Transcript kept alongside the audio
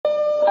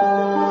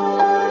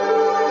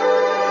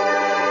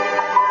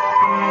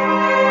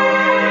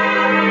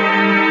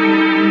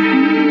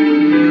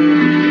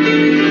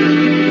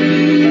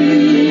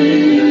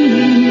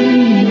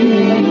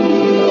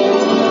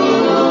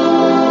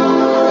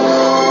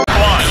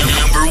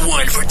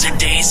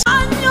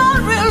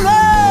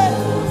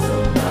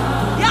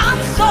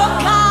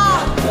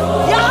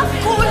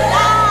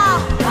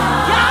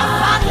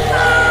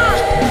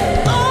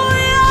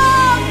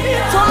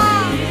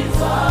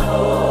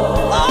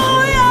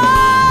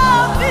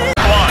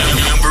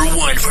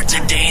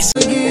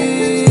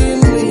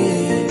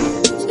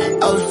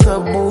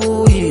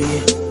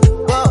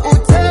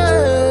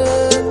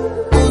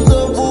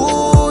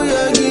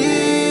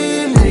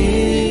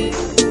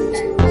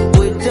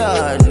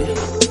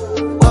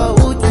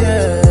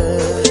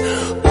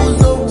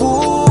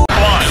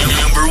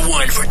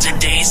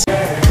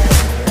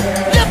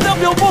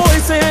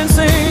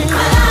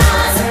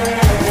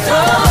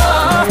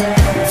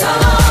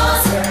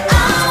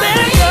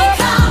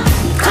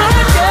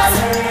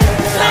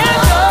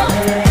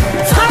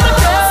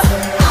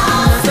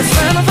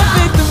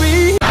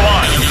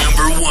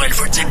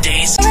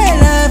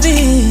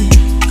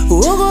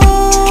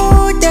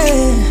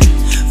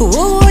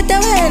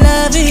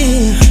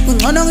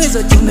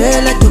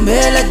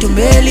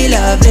Tumeli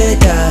la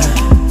beta.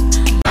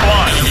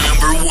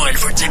 Number one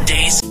for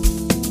today's.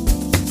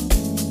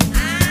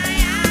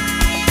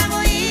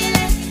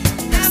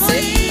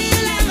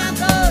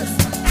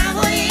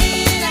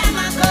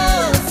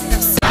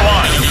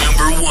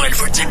 Number one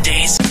for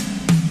today's.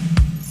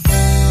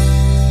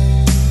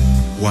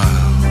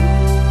 Wow.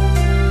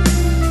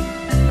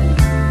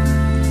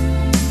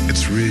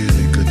 It's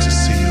really good to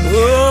see you.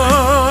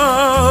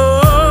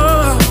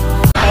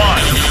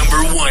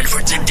 Number one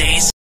for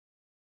today's.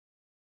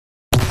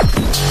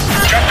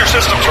 Tractor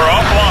systems are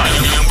offline.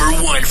 Number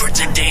one for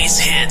today's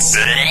hits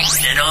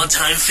and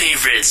all-time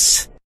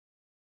favorites.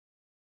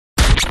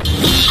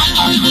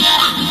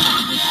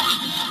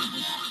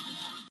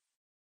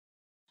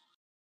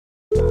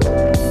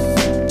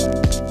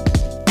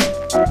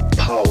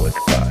 Powered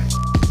by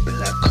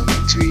Black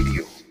Community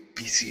Radio,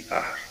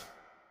 PCR.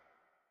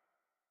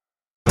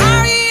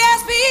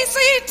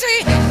 R-E-S-P-E-C-T,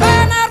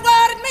 find out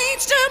what it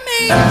means to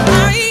me.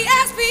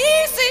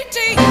 R-E-S-P-E-C-T,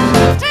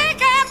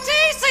 take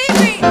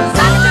F-T-C-T.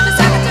 Sock it to me,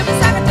 sock it to me,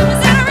 sock it to me,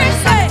 Zachary,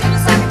 say.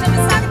 Sock it to me,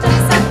 sock it to me,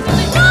 sock it to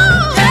me, go!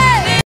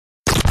 Hey!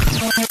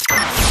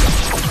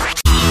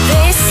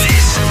 This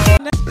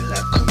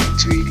Black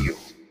Community Radio,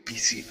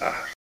 PCR.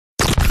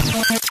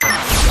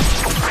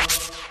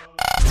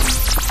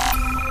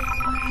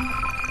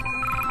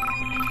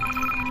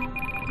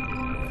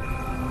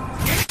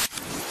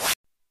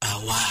 A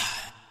one,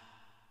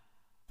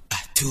 a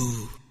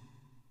two,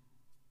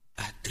 a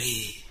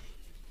three.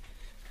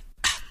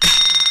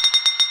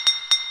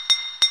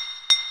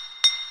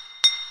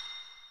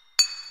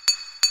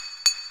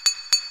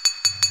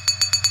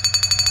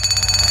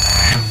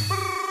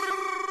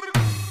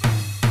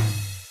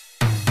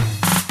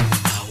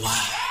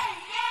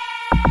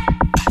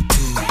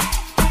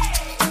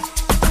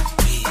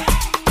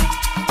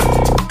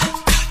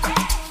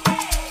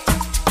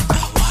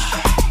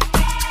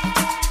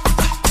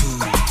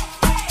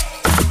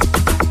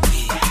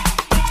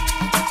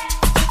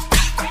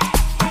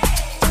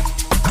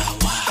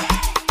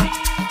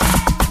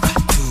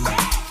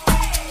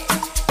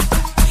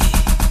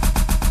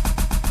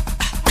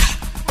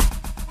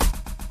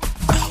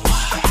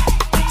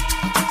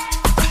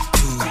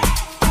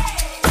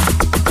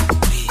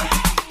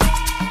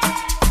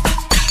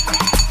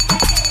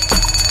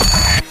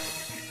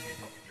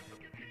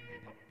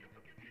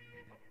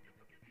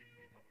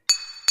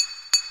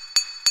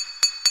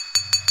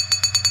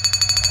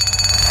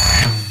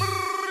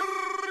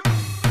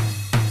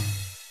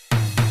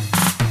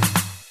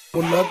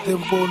 Una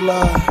tempola,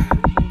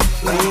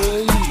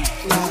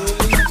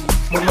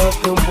 una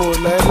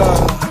tempola,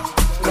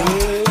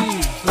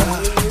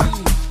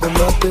 una tempola,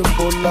 una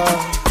tempola,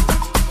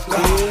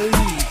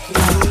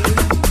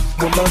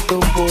 una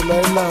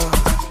tempola,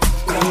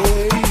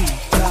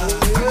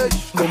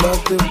 una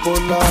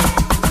tempola,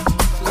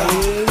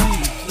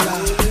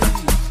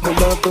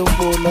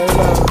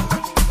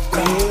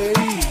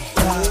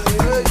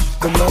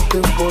 una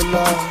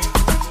tempola.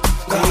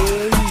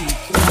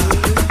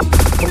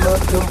 Una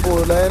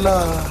temporada,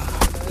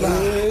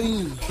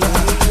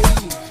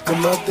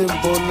 una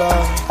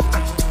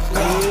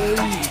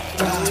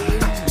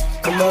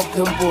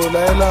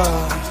temporada, una temporada,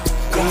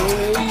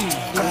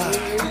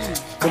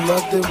 una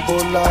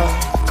temporada,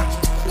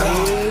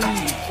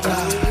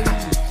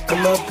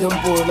 una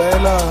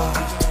temporada.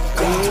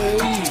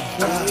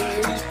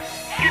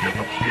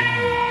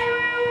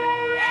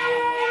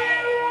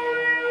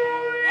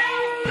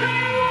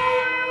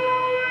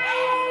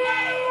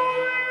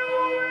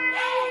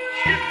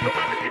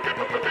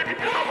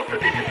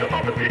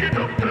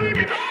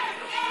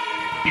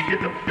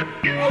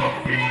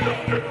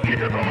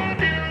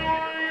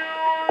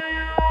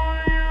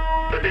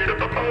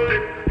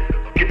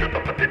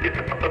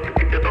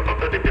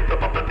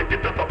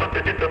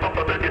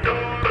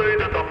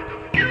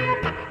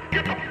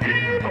 Get up.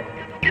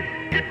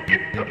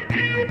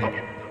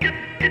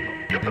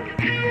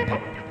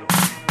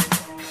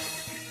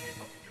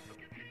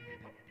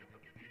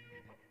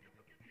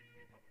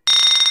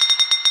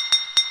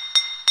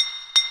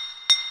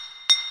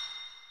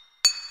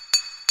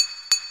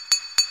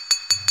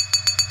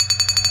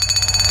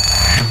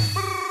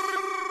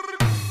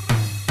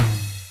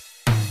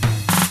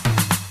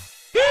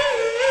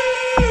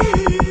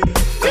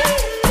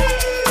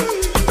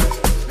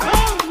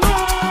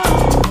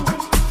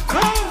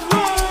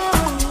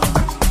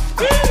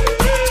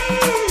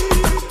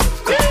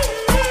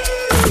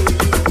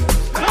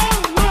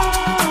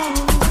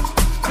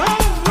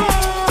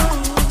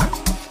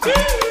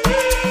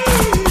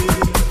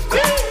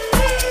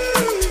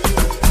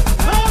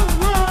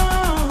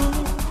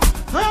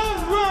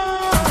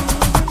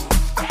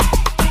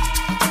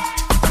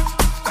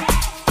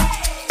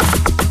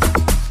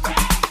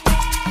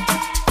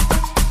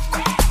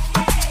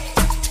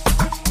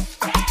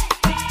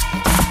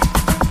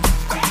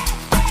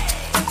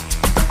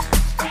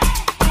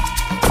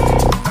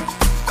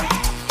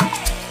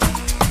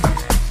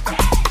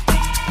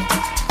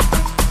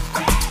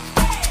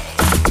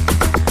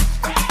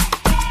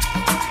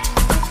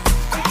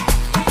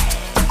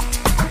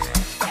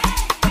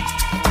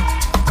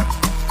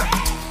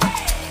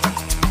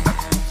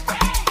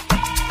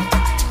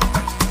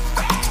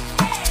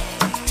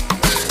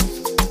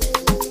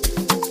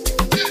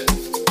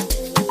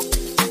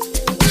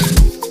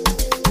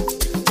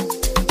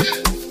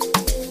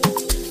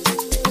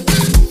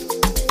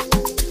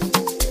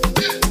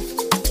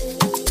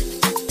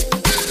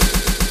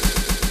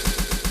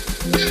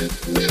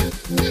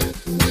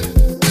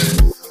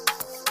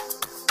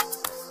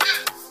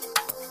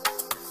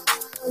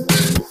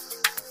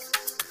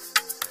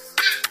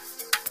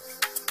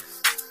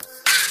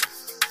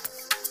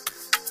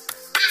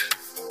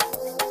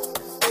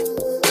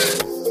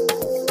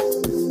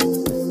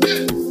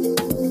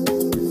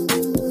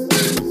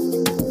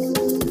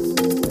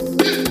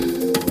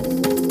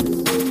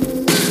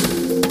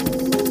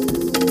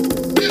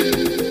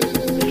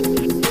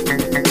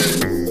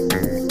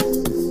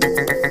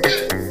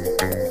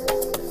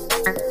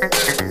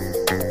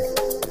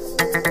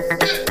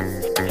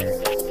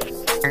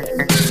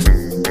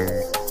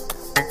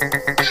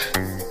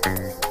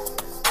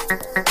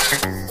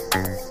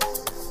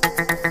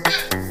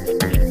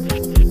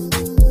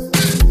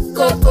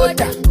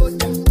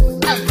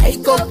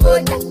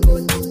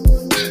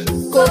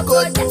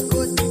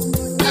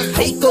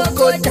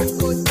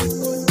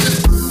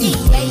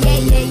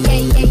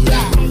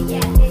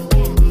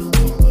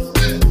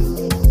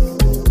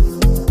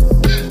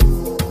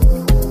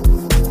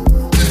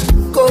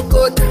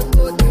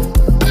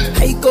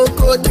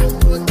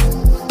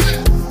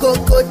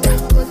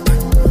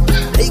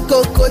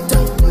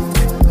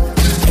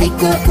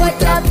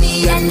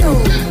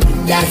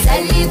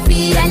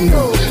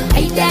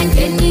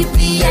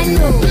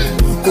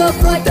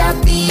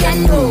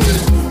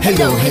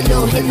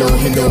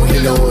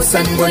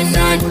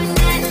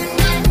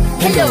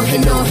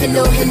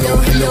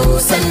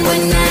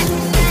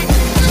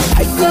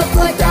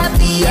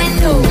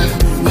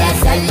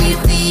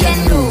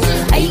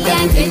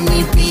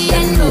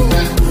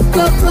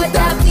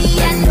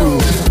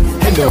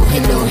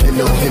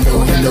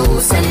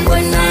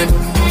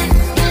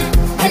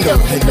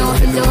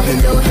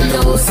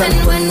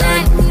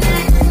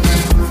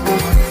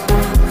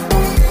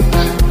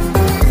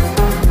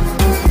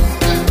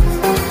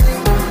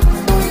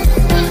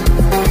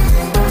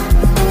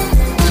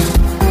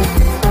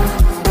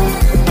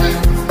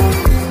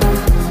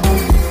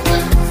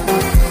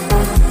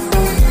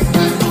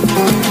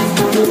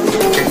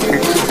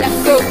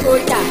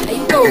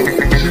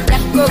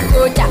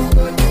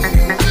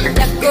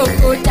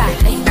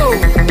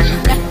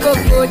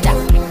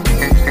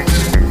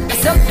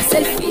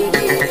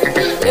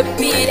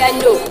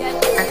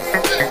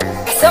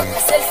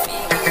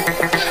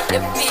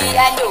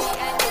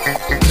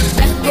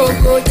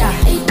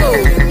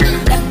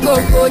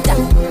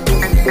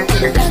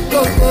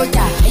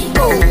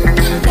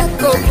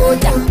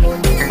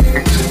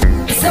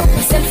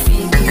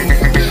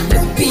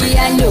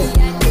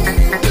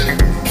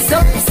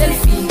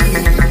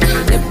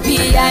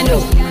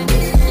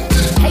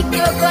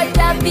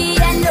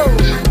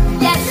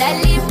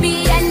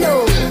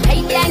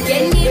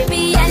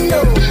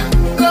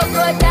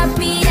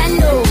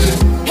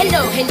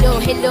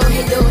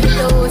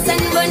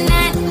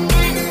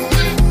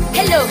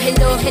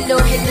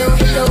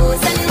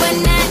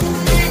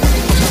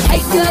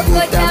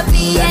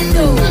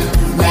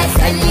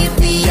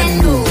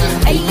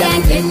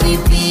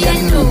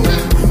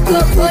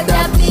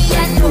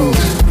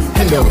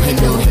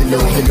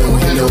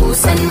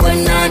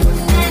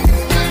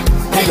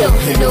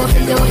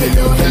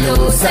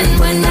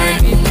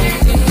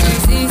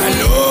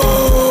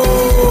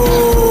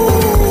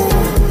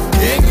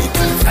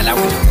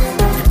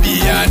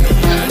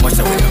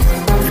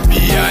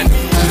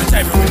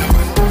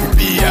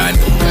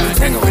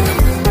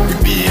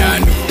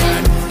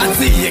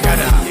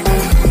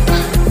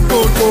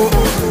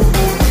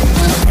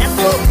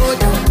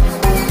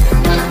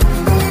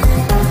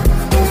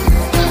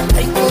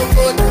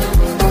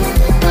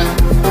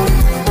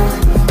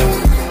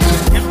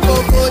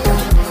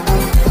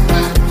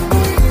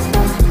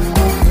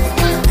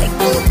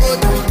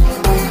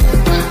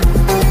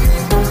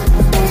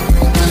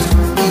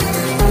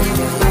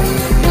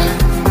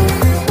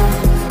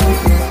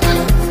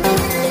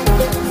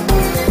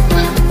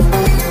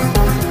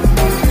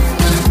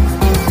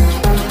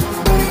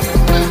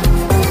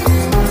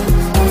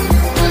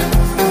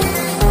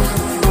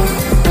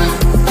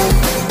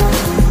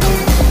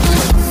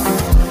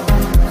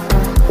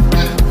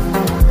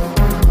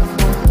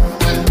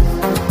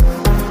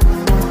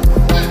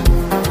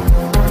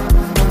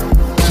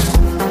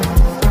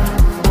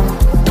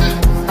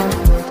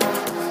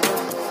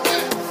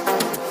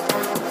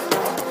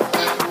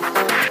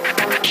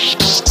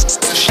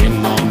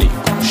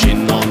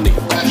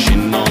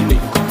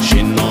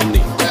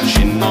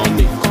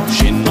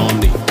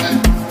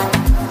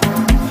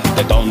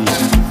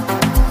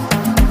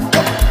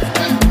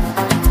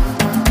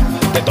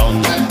 They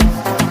don't know.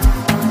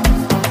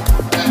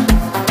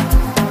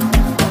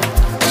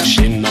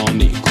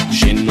 Shinonico,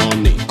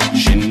 shinonico,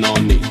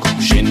 shinonico,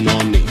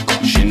 shinonico,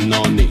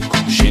 shinonico,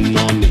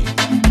 shinonico.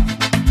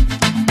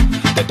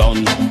 They don't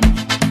know.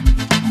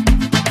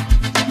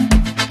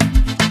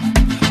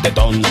 They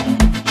don't know.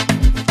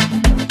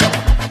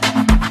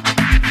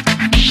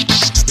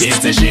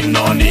 It's a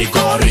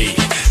shinonico-ri,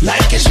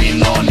 like a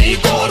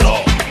shinonico-ro.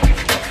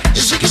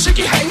 Shake it, shake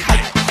it, hi, hi.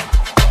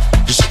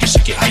 Shake it,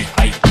 shake it, hi,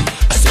 hi.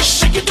 I say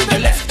shake it to the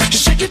left,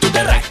 shake it to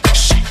the right.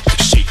 Shake,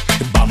 shake,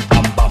 bam,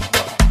 bam, bam.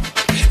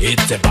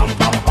 It's a bam,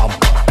 bam, bam.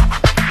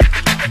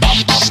 Bam,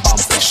 bam, bam.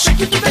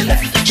 Shake it to the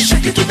left,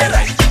 shake it to the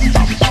right.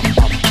 Bam, bam,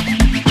 bam.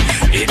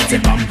 It's a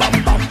bam,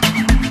 bam, bam.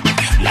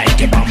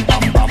 Like a bam,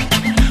 bam, bam.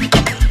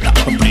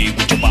 Come, play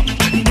with your bam,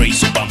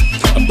 embrace your bam.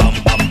 Bam,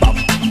 bam, bam.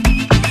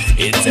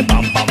 It's a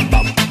bam, bam,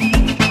 bam.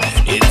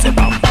 It's a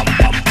bam, bam,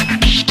 bam.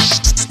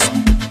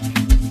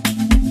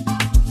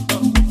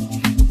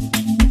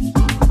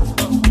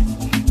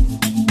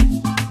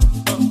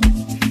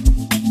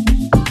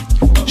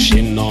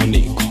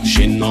 Shinonico,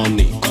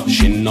 shinonico,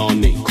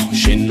 shinonico,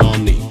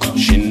 shinonico,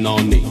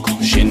 shinonico,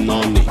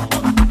 shinonico.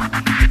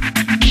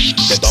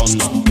 They don't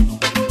know.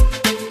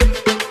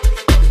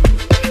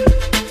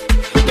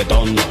 They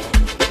don't know.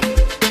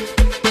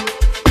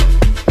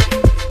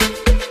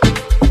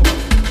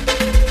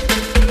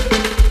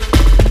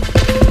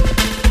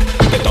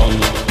 They don't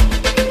know.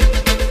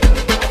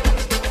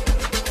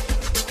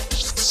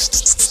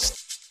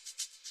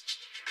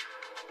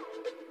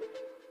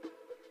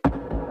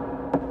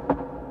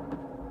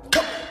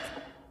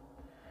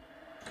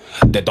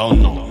 They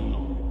don't know.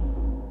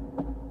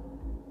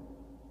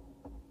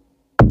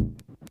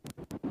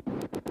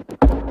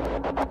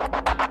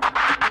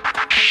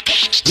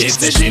 It's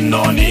the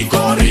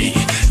shinonico-ri,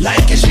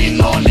 like a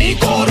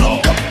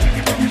shinonico-ro.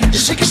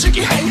 Shake it, shake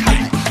it, hi, hi.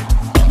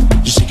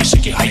 Shake it,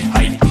 shake it, hi,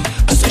 hi.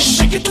 I say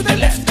shake it to the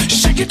left,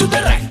 shake it to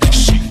the right.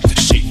 Shake,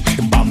 shake,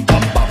 bam,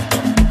 bam, bam.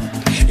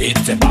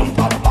 It's a bam,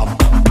 bam, bam.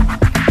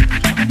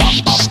 Bam,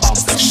 bam, bam.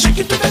 Shake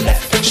it to the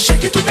left,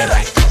 shake it to the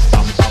right.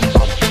 Bam, bam,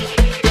 bam.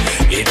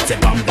 It's a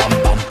bam, bam,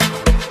 bam.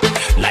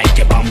 Like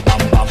a bam, bam,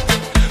 bam.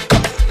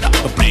 Come, now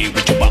play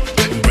with your bam,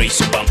 embrace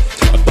your bam.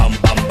 Bam,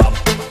 bam, bam.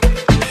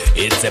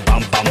 It's a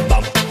bam, bam,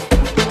 bam.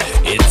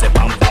 It's a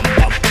bam, bam,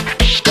 bam.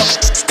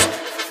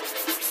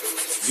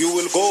 You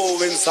will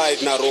go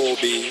inside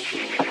Nairobi,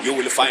 you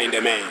will find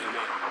a man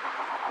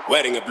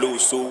wearing a blue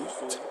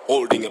suit,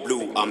 holding a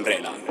blue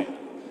umbrella.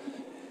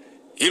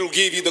 He'll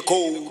give you the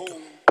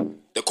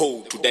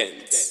code to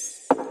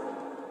dance.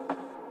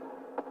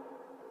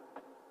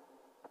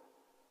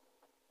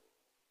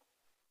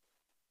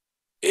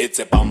 It's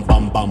a bum,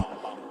 bum, bum.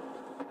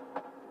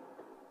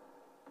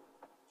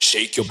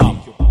 Shake your bum.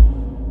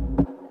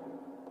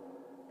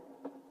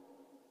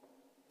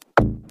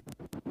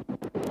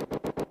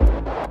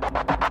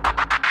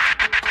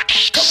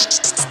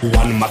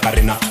 One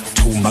Macarena,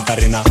 two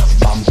Macarena,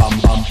 bam, bam,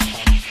 bam.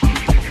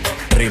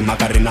 Three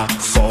Macarena,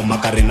 four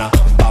Macarena,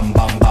 bam,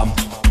 bam, bam.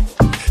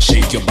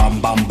 Shake your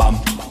bam, bam, bam.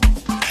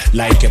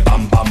 Like a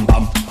bam, bam,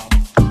 bam.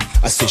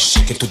 I say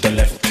shake it to the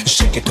left,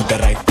 shake it to the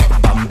right,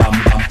 bam,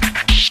 bam, bam.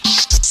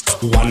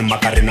 One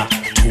Macarena,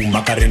 two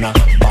Macarena,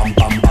 bam,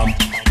 bam, bam.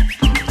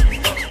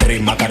 Three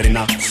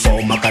Macarena,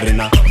 four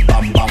Macarena,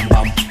 bam, bam,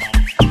 bam.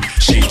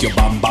 Shake your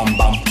bam, bam,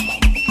 bam.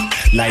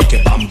 Like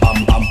a bam,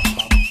 bam, bam.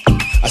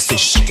 I say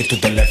shake it to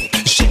the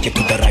left, shake it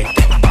to the right,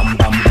 bam,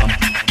 bam, bam.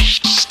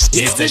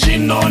 It's the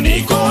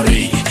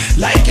shinonico-ri,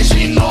 like a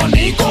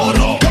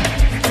shinonico-ro.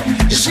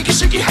 Shake it,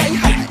 shake it, hi,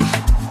 hi.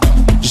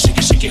 Shake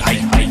it, shake it, hi,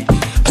 hi.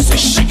 I say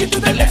shake it to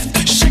the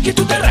left, shake it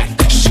to the right.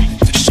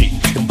 Shake,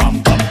 shake,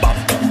 bam, bam, bam.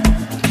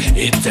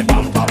 It's a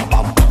bam, bam,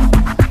 bam.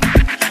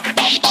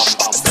 Bam, bam,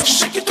 bam.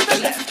 Shake it to the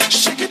left,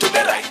 shake it to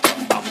the right.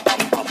 Bam,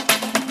 bam, bam.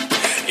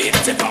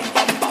 It's a bam,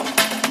 bam, bam.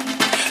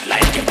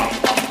 Like a bam,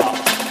 bam, bam.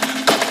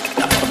 Come,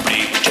 now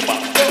play with your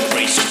bam,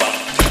 raise your bam.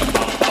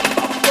 Bam, bam,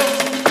 bam.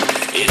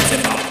 It's a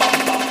bam, bam,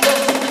 bam.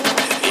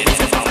 It's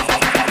a bam,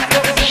 bam,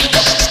 bam.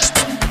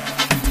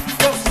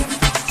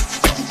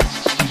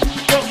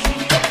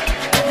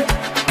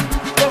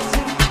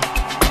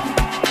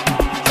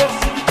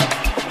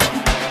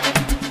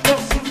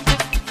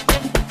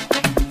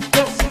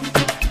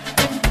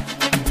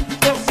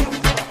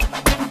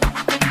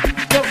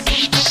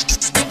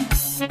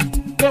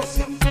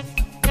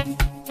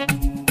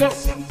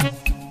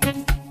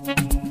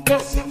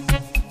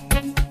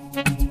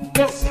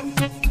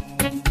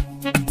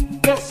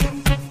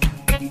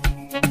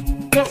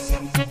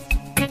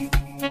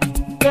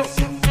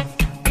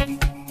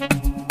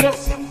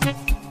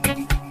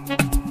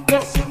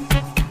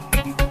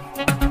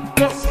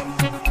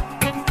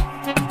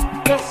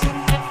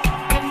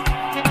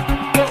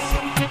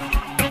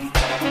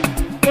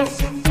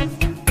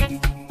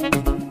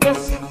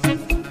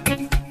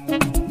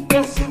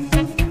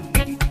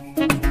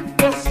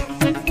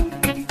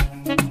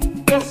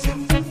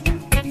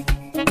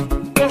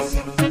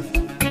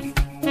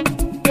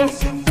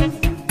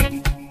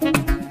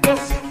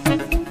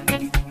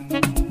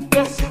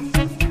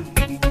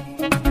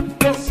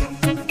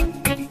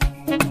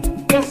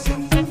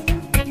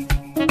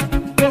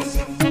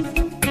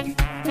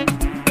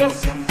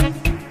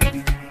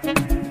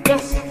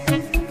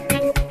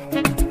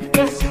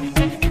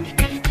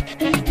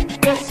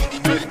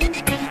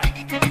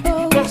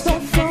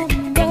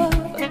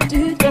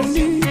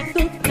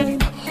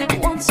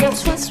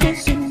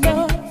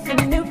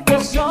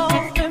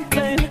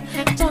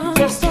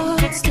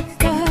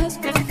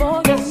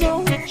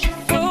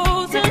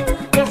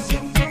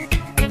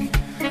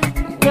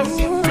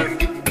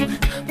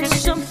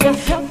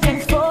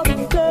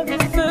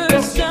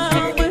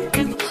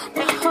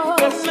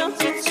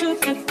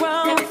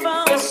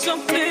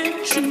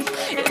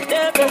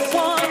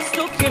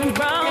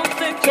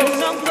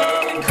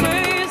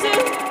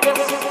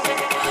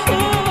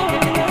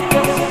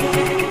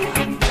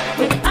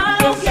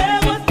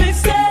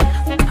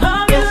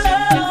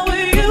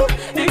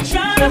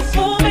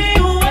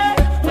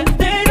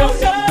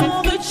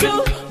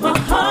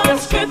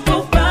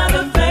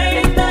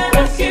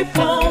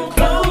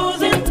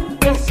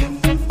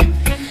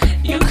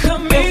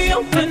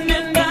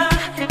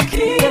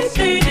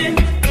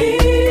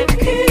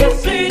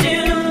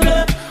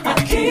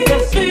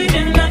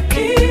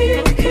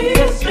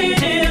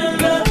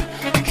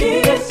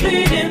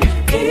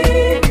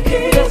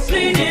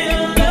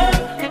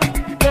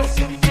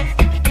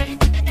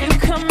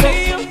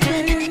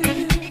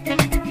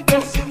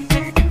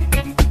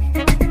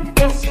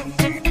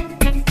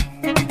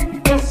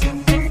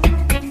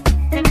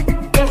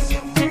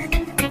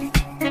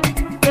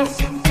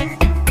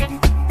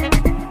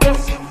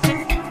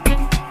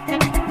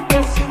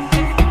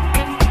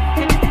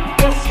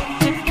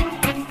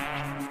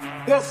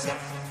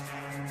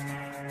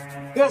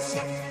 Yes.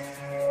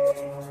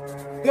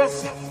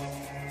 Yes.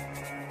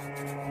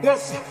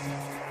 Yes.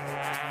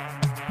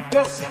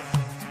 Yes.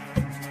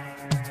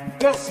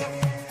 Yes.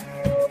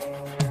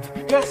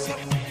 Yes.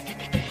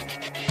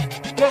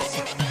 Yes.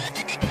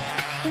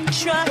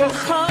 Trying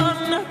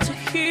hard not to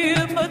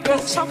hear, but they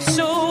talk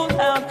so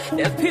loud.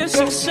 Their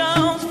piercing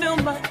sounds fill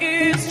my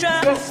ears,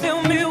 trying to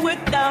fill me with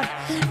doubt.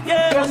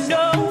 Yeah, I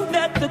know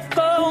that the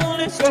goal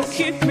is to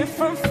keep me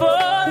from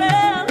falling.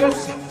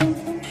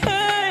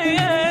 Hey,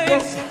 hey.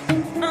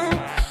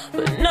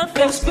 But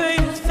nothing's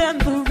greater than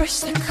the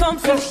rest that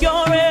comes with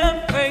your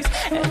embrace.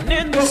 And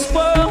in this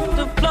world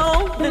of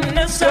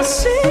loneliness, I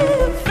see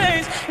your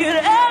face.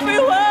 Yet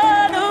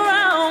everyone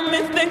around me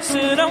thinks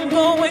that I'm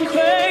going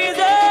crazy.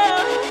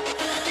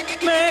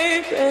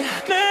 Maybe,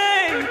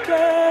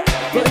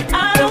 but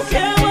I don't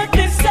care what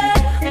they say.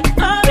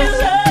 I'm in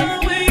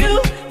love with you.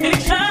 They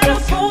try to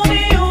pull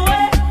me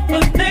away,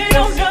 but they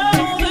don't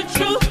know the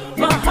truth.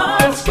 My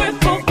heart's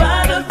crippled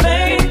by the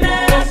pain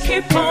that I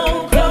keep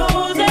on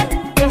closing.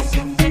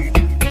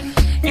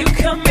 You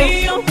cut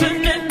me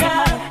open and I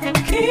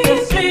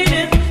keep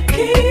bleeding,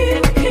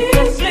 keep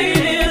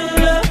bleeding,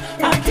 love.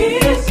 I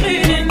keep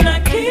bleeding, I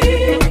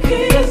keep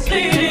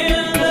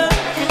bleeding, love.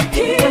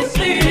 Keep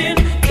bleeding,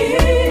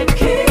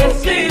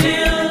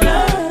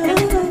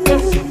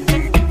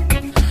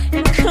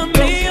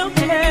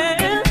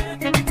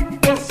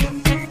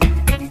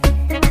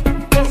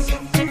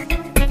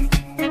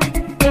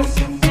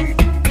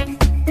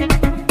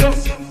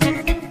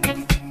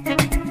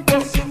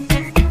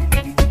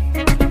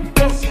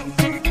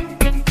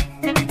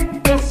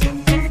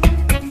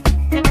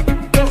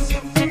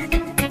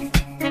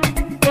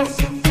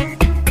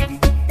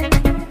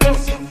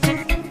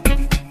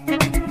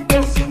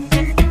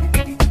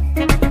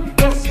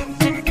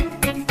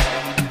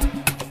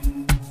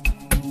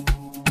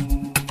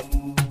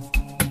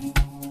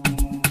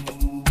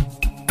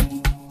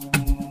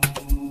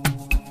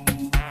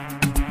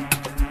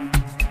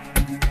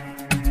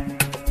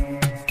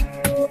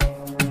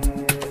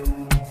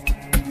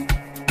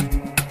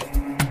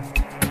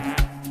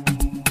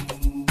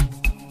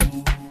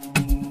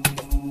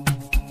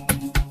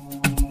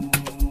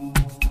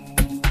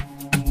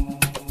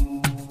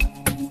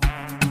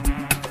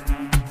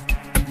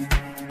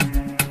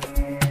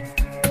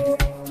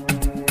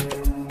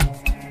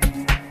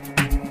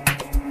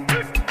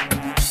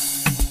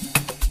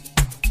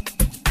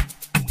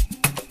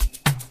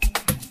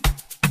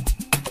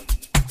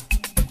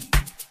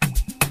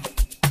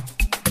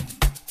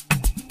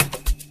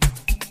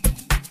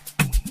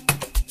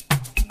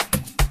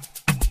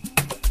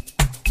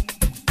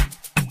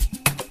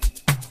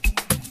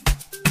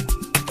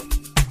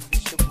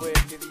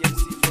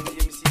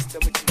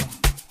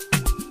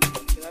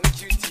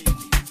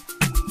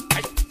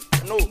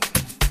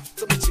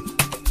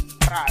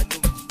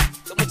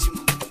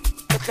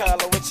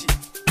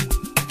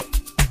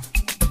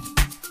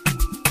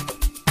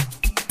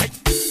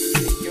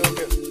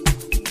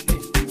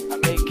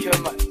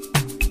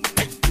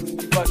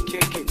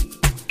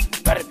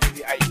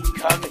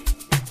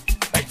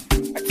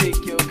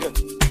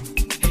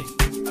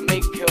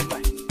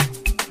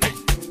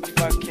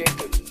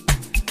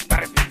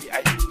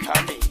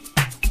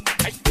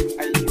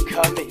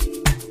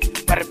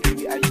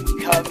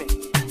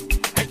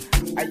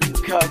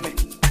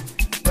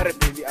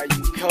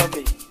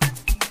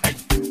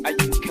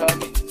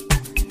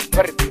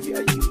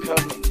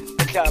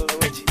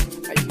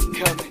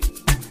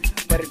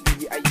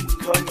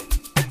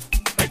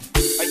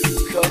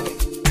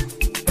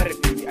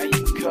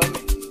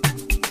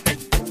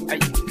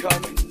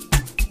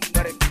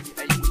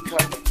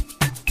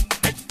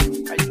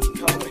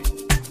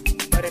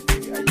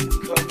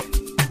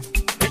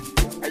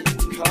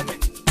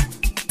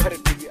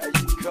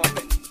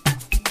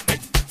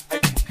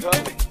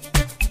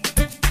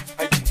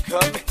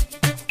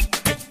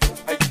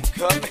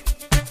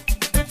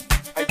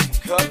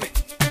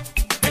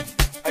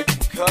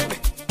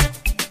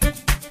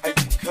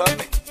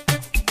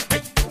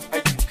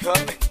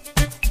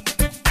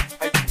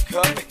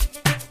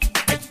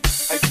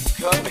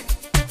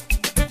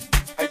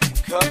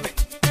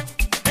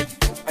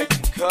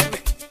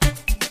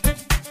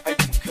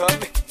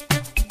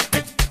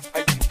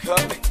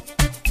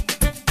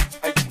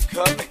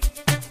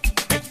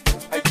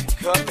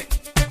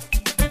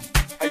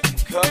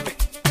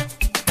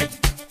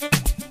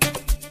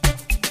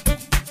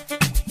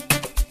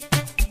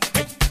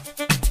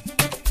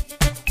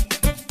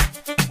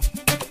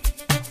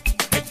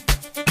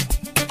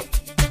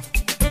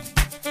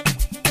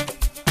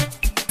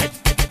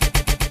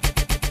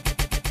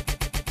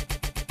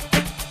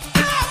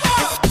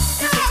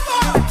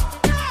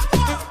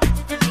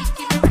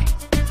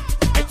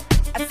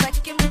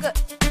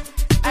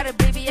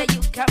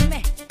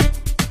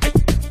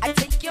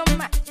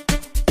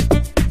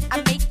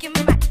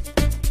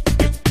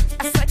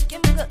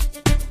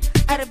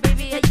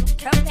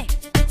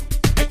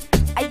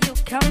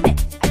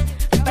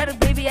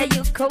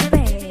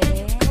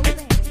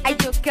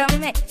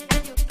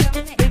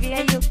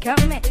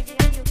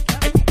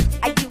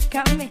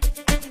 coming?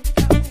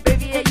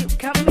 Baby, Baby, are you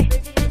coming?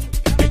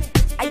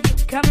 Are you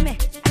coming?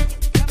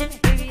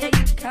 Baby, are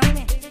you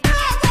coming?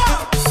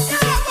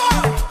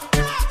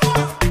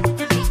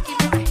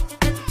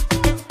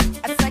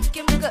 I suck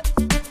him good.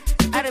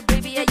 Other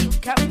baby, are you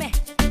coming?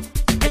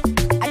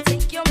 I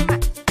take your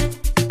mind.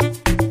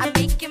 I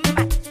make him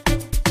mad.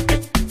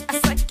 I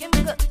suck him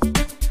good.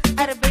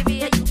 Other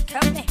baby, are you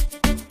coming?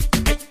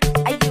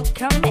 Are you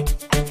coming?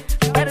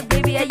 Other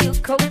baby, are you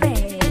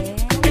coming?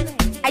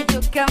 Are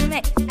you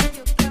coming?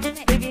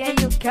 Baby, are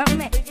you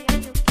coming?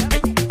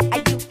 Are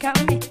you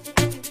coming?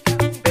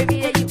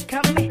 Baby, are you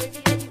coming?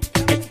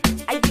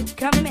 Are you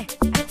coming?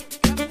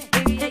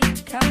 Baby, are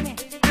you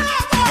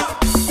coming?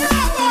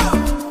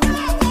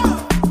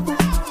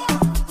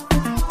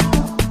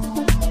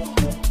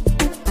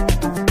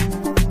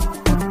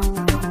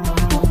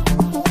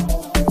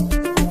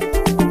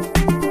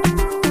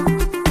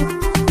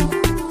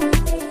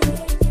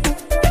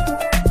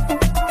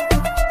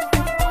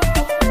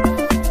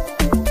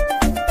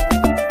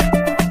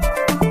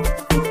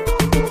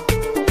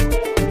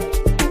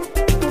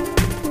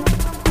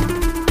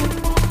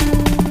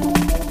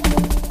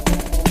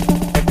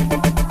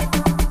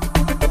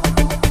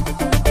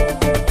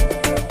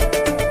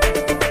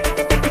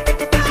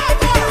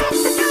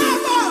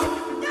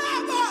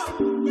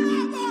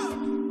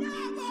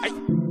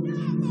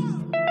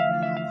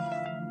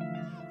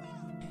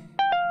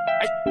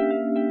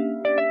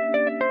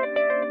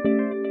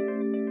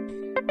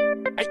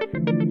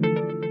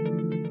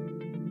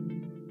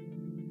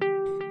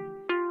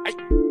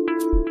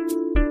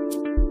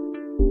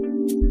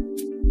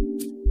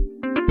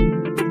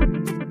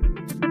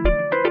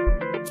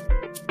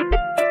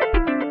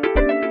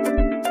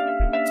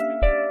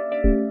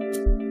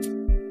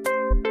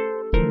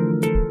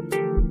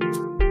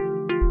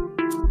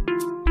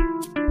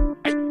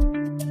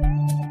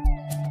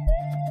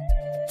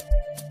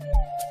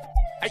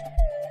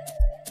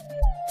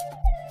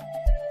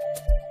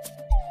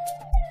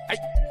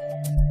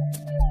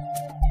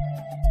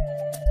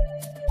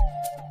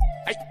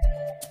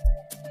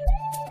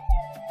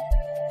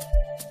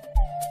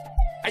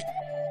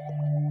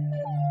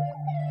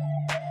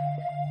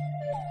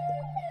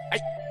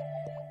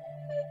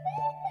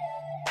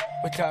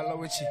 What color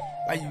with you?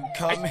 Are you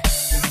coming?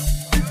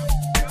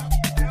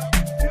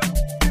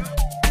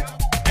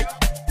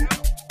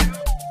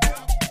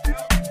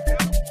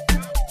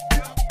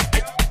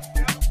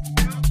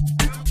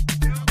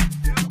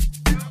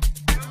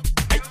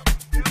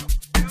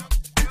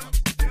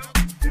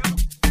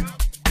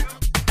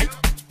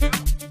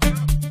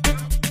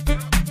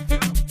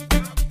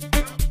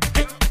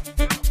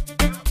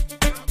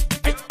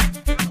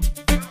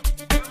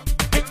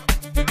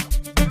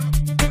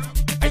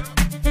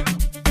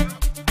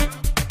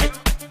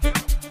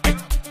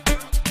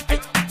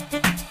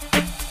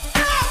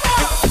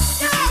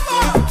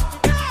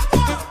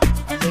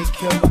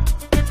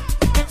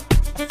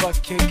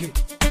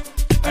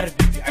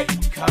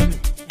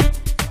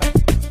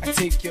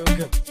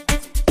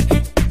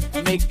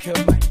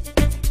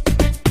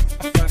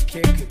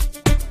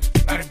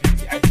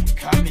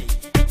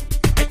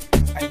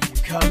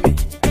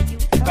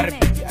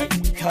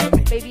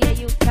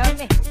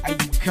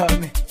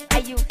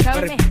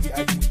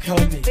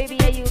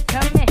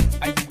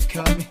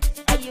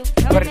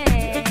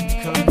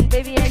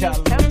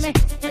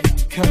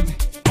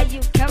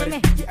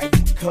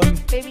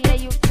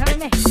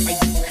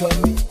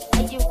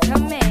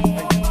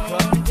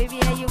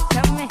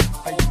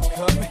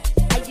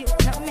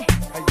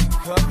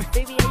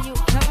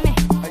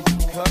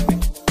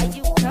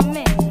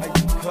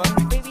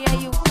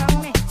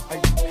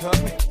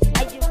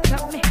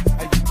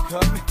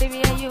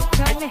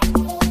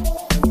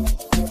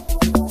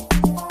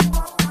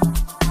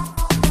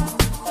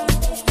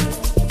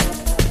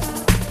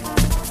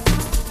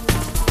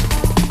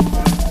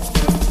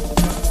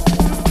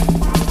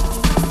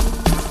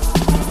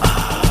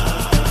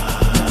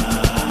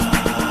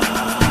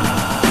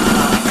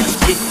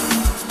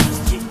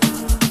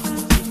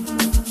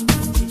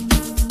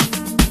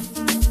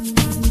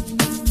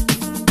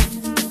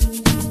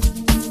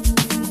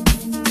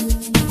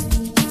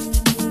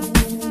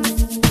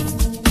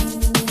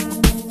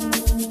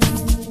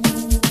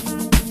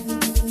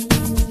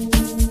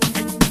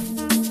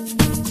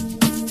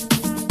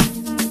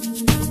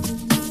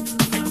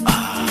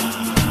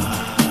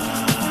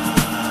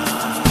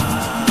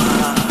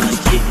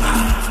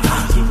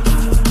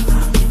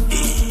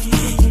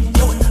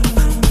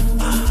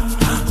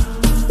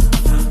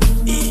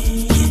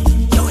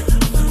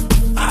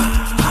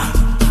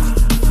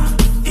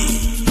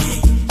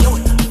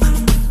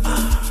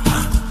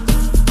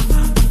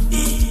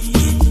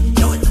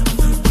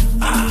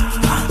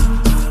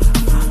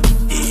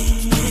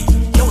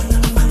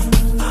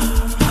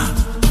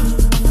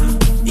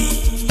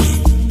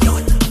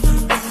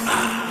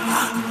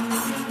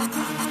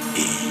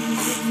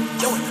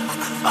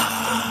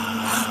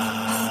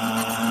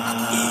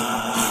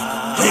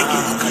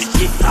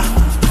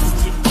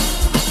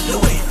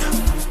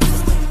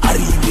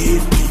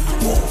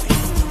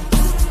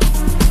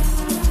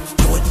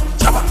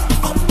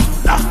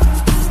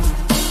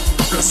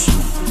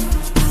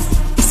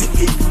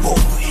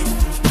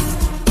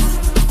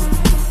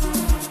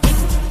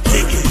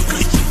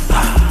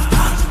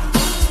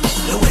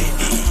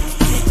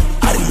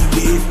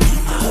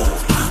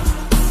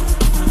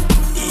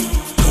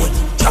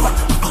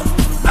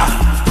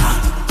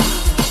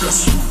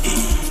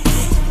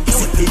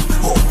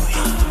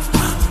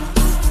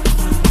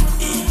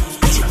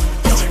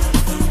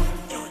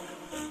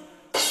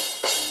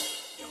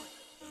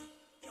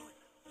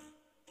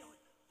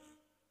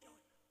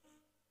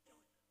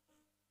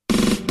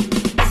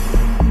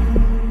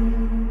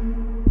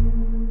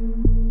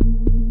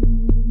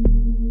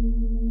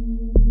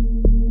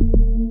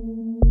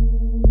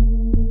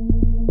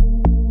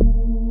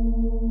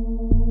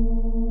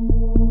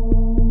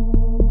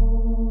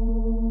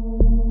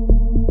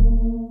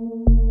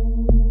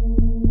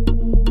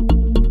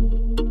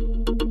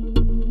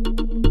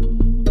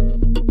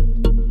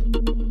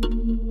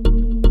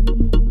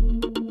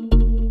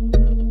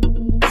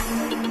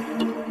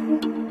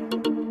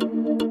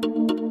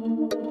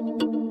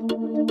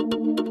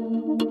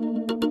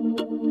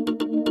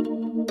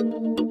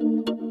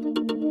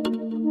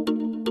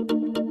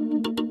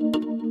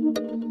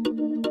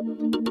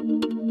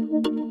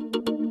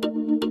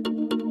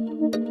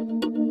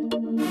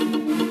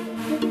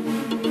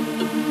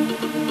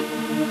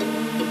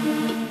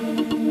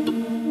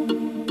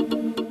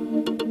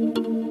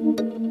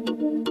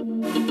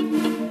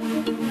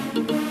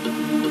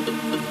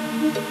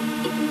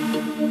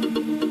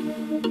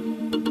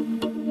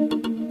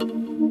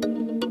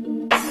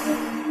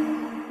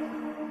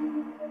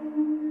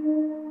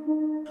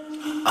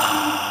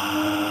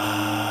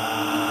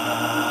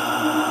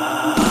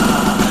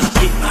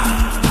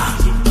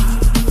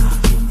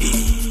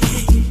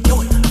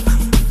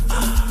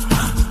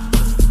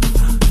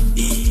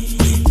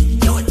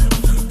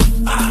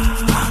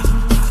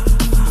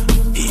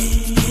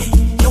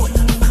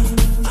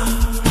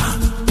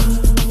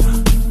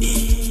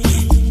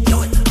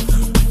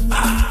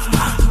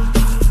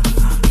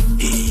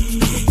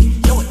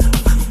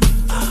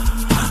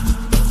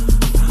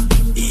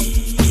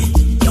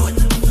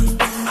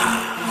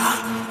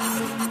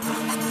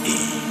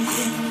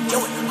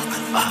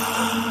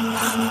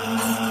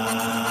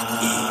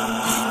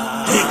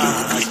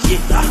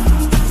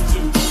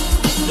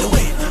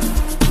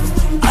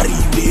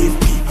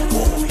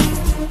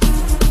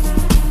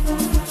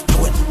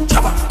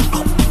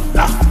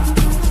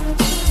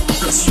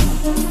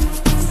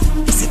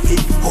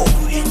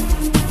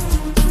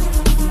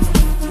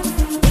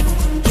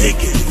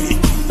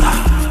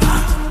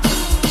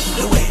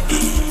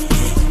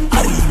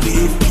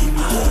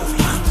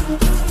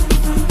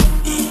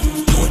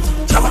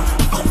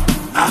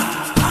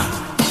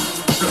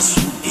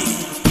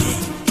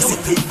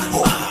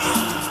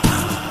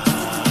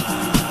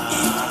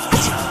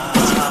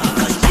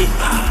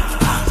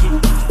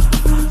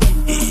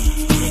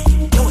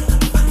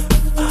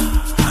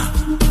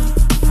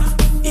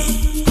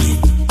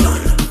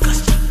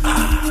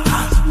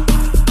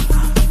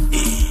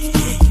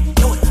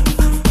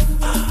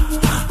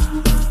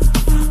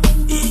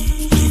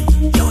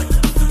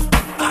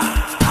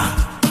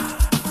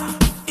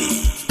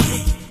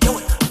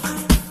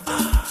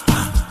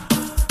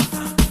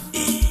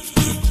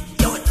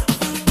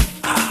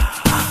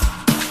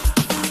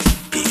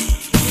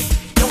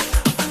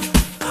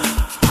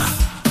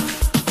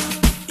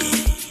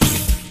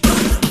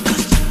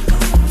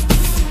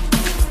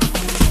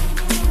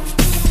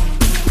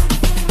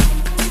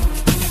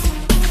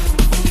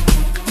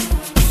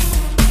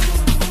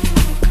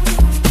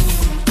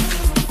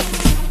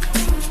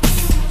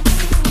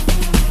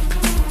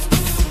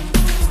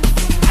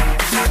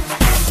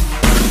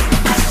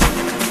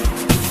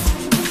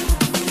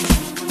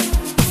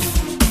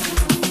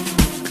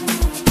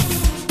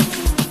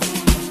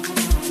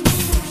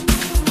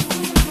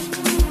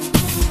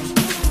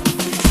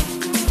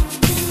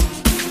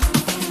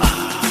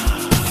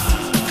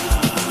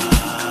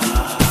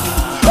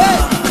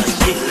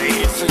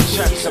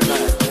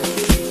 gentlemen,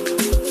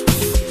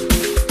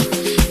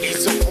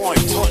 it's your boy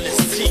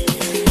Tallest T.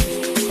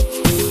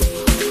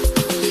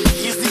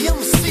 He's the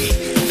MC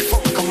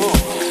from Come On,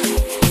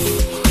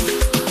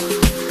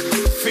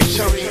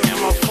 featuring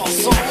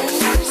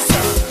AmapianoMix.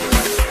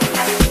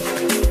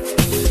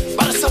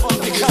 But it's about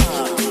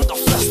become the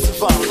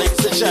festival,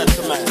 ladies and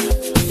gentlemen.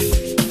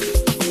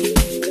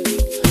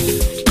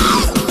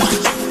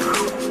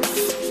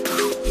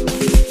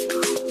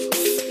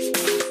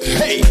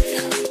 Hey!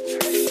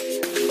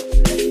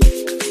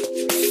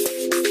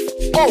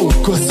 Oh,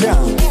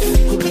 Kosian.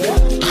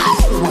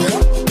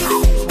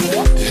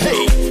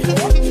 Hey!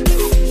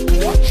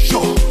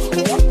 Sure.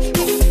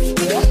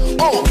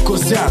 Oh,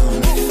 Kosian.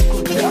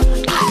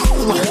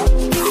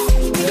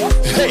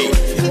 Hey!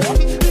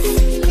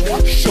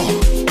 Sure.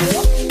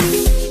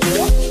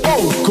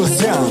 Oh,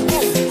 Kosian.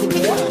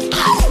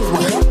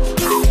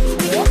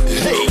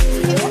 Hey!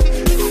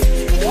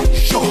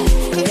 Sure.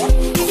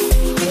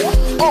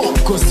 Oh,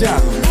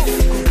 Kosian.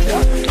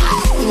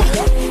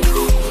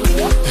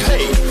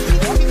 Hey!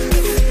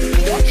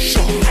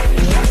 Sure.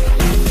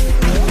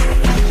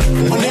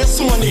 One is.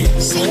 One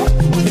is.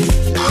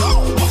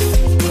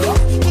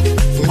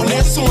 One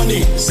is. One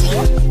is.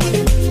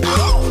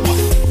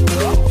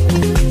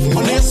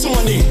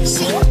 One is.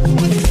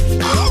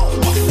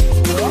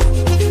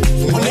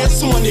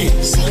 One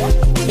is.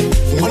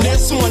 One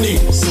is. One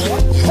is.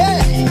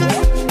 Hey!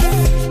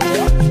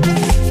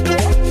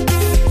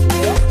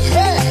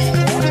 Hey!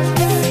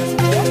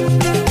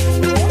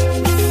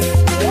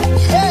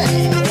 Hey!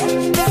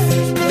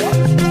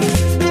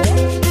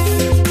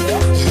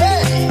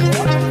 Hey!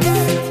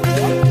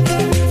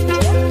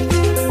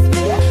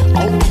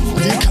 Oh,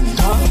 we can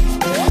talk.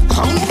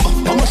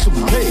 I'm a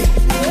shumay.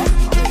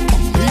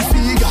 We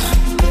figure.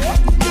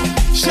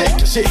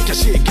 Shake, shake,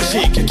 shake,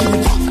 shake, keep up.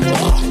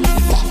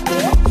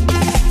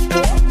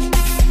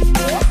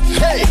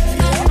 Hey!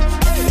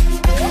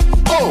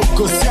 Oh,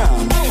 Kosian.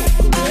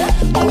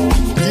 Oh,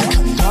 we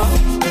can talk.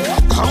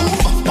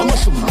 I'm a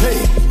shumay.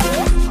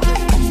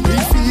 We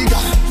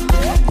figure.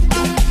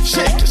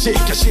 Shake,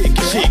 shake, shake,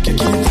 shake,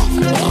 keep up.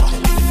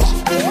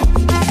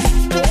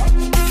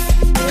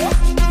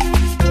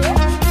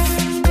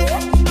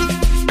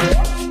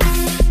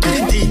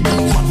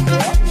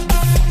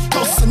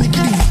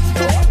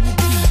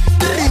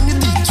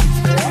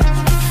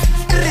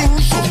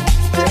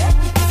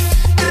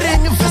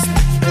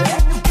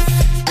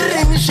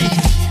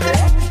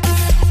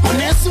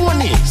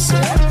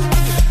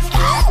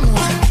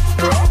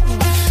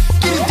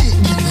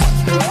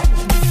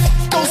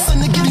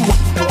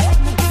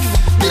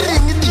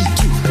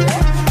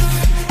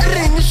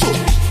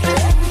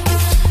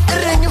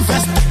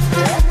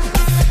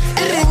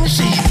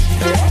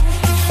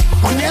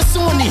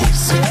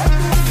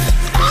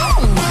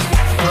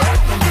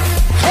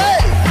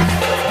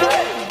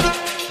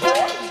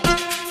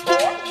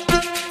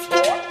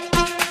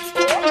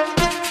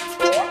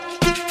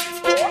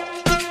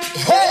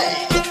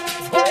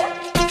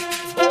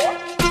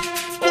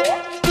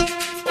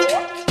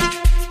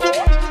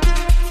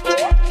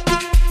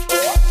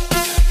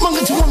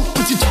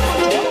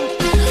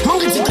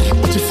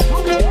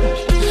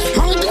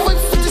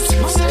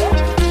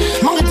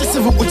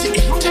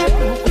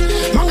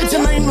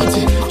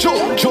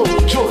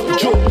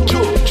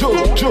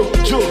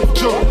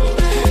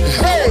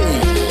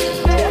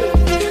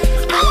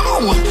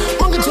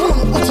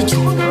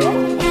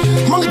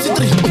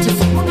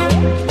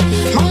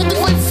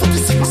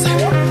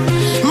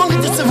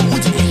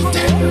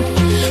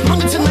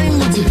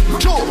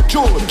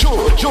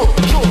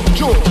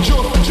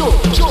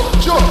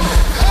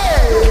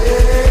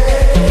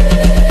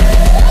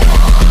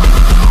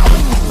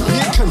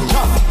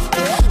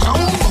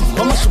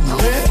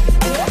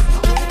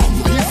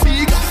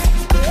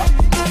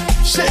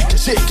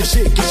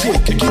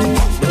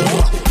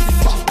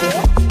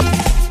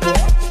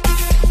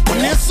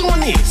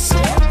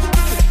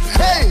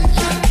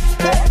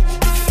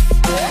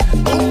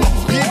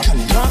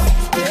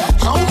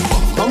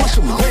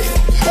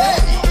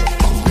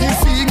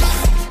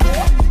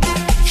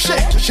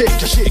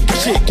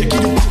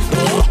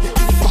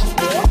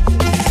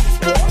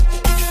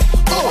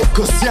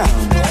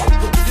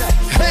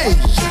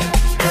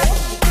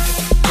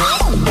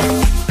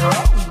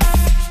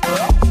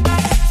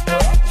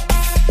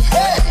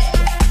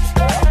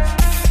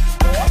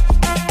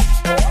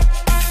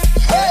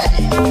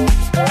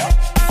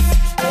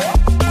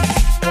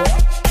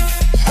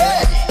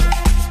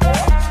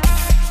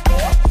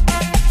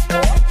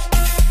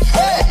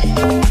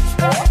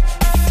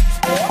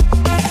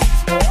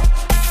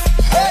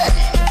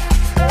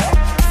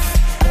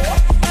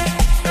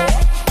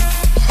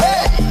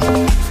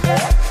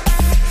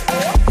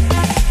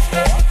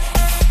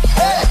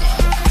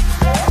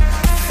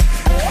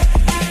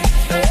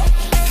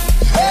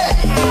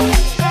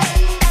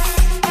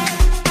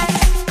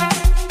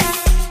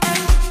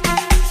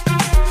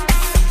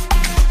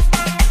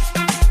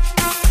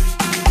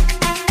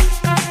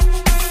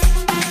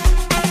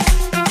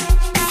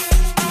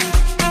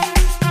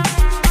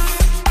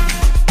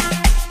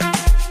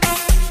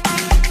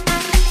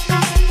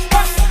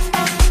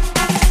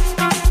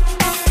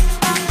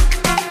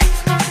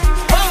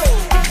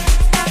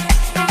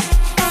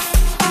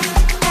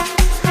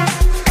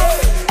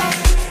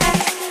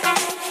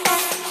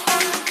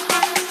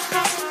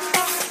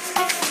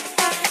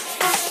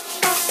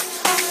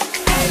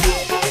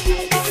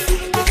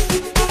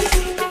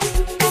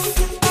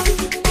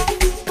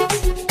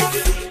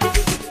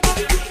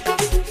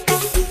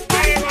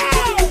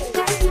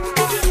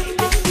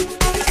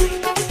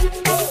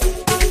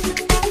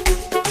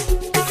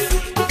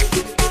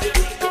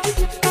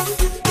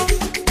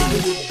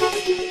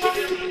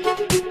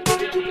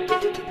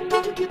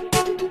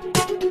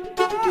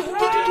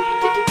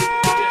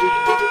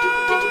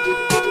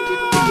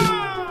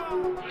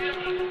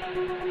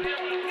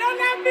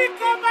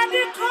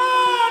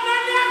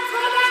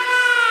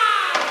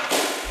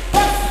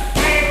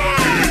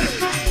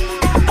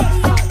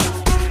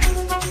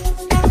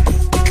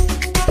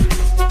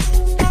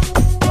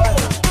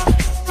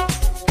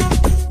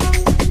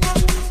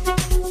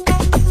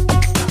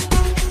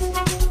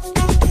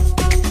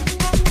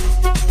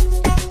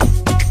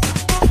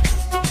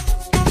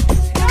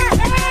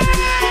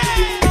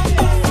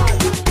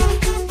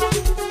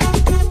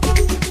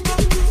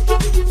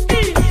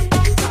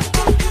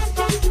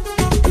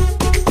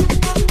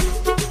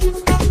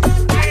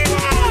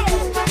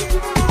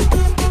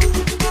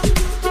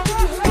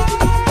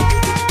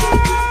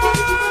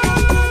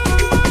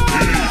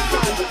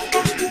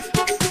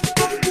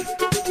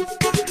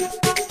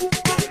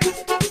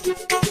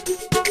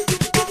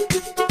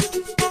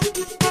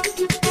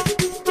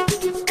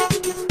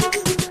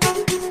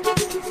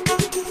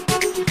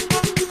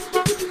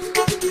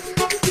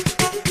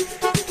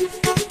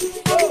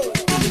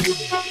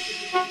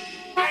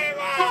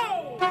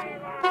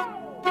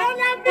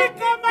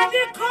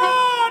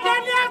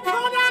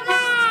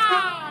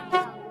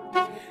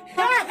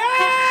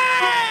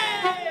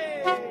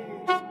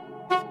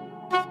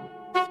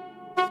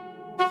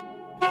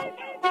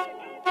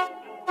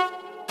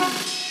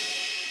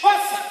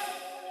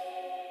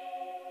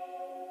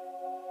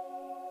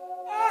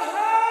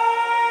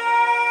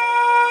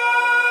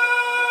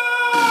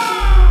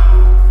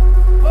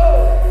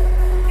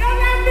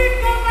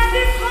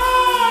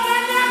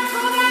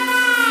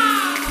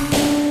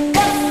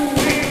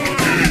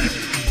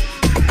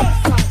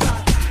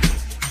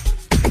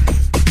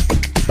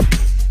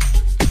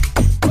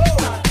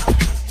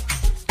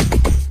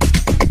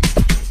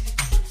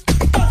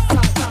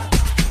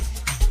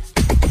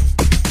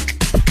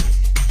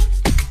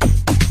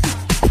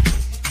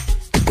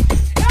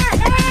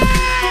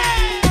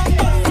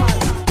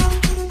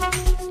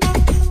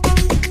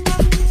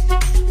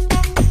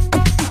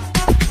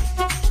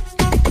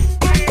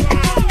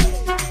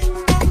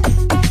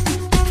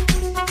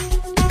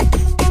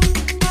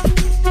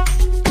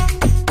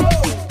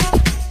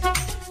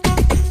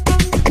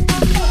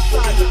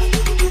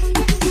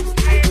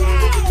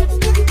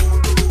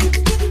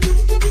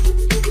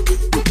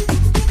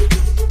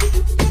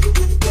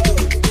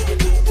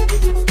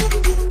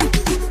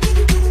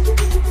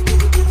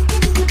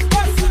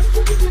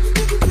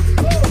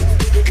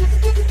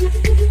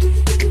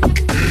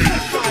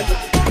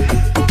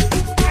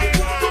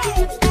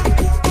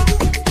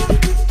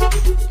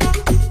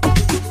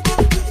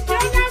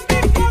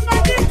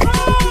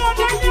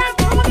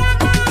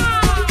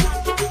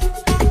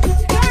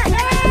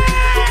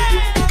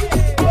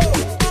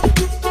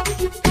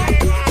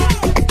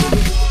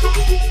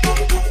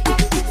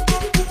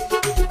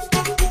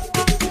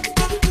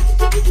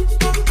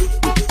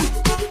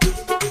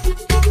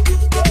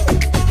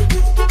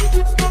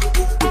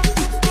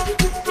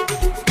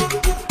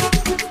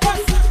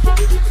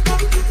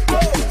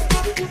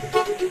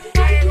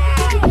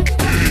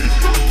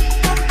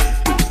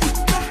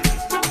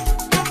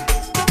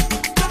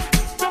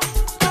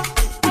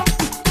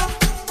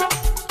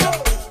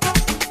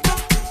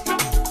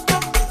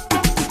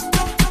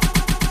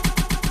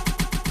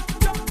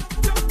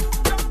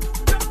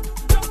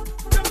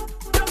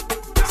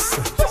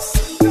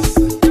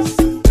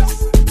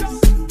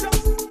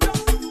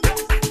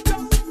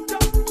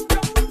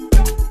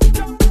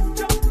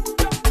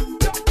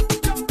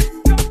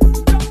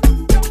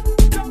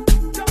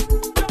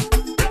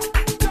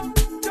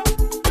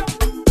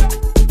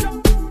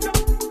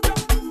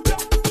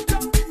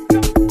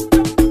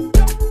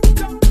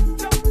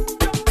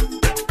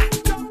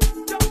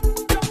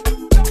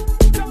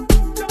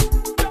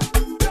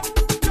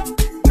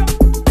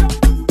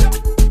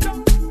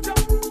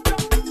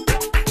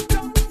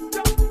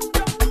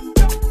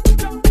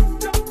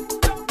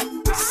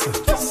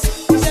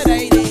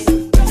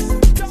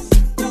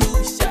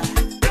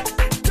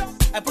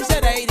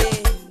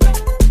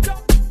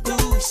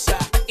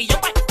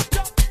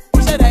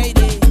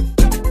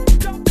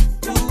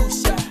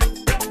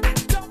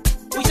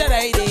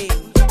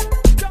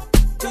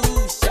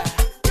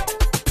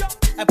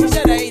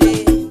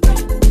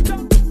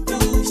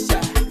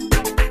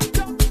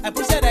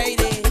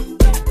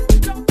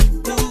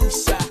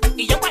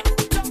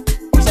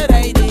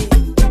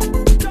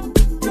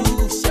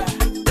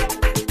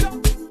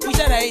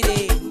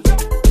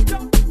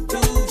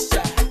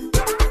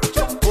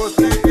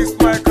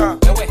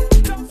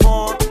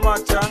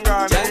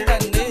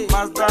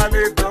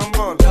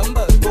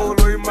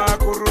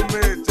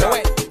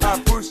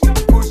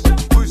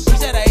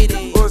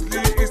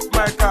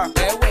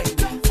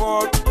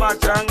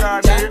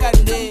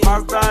 machangane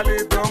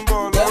Mazdali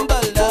dombolo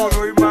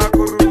Polo ima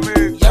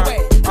kurumeta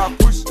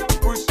push,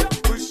 push,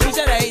 push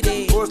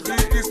Mostly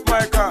is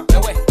my car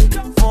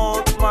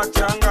Fort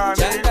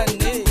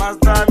machangane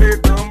Mazdali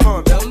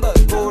dombolo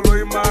Polo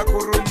ima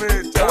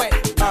kurumeta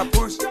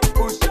push,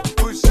 push,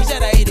 push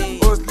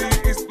Mostly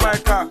is my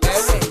car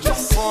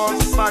Fort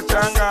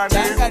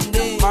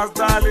machangane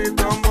Mazdali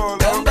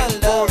dombolo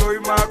Polo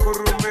ima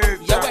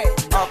kurumeta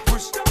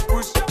push,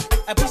 push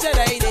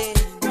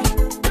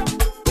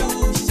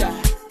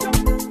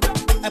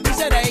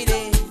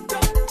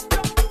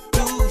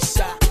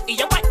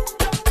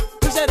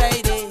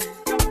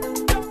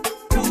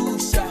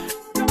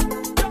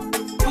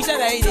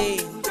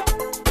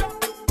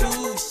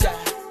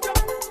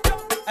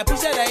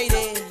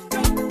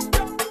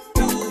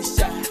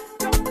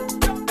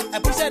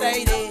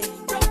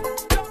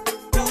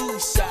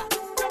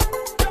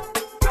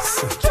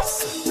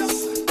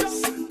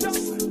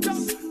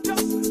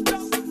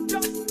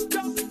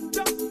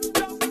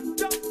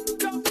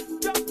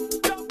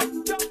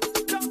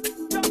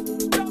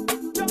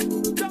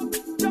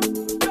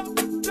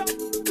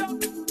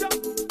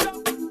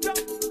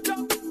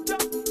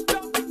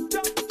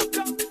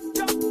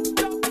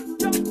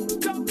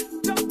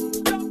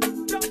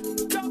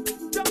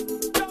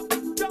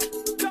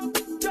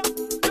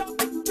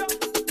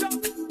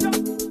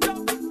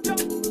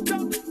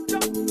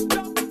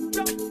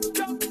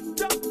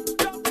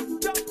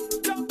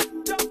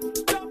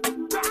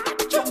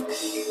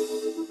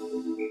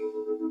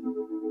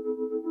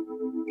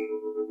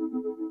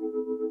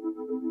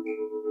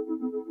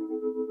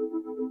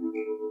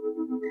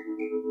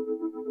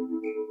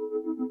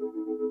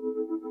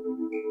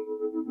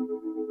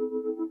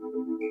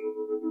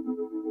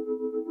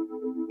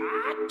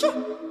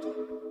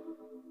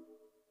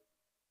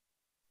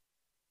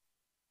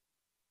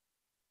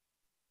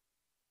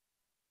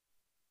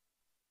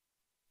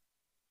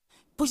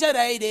Push it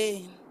right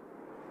in.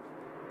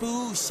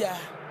 Pusha.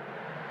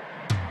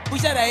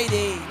 Push it right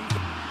in.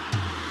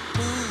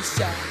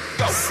 Pusha.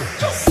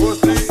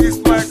 Mostly is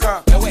my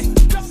car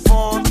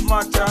Fort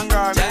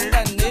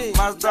machangane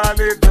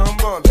Mazdali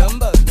dombolo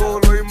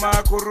Polo ima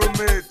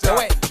kurumeta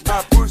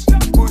push,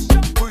 push,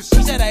 push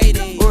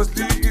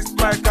Mostly is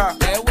my car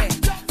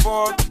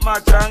Fort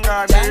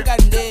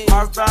machangane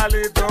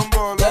Mazdali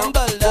dombolo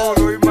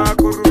Polo ima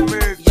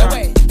kurumeta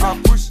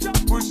push,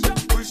 push,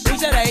 push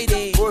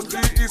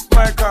Mostly is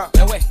my car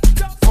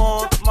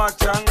Fort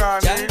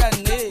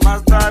machangane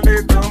Mazdali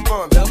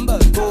dombolo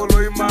Polo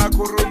ima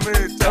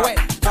kurumeta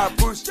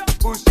push,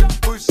 push,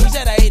 push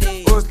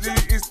Mostly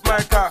is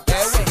my car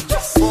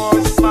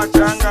Fort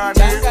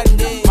machangane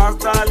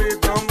Mazdali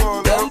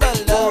dombolo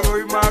Polo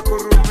ima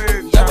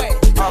kurumeta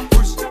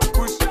push,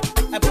 push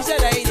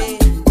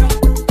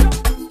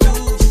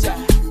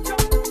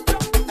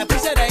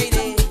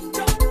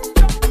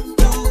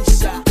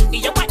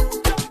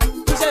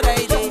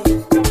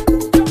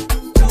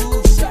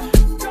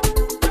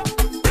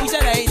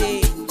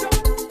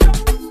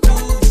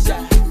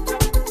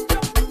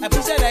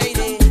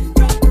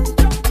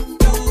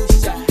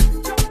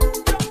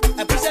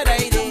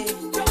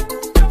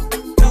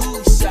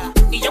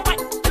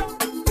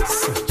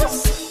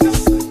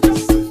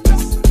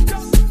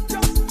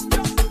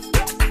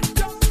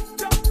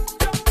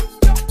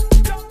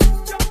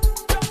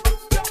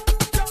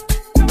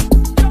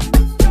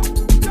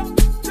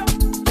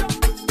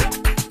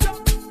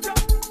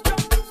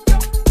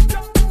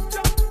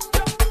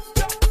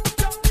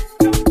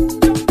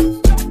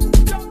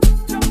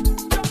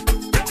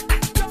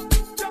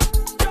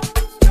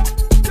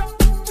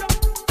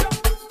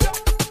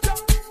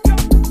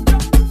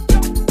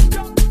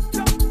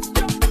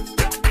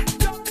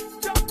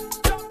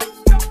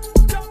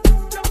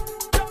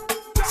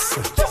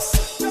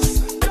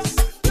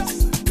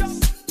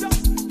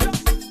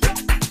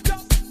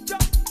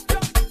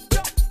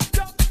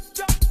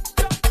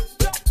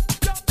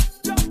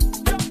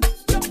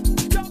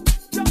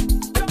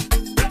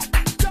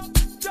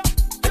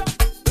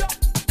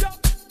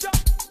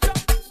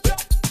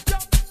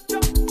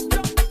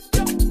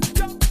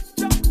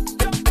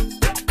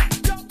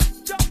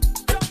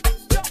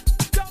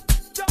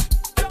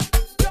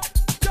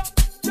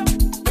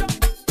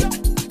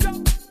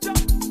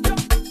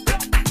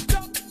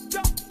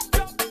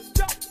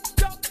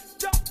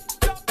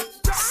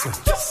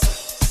Yes.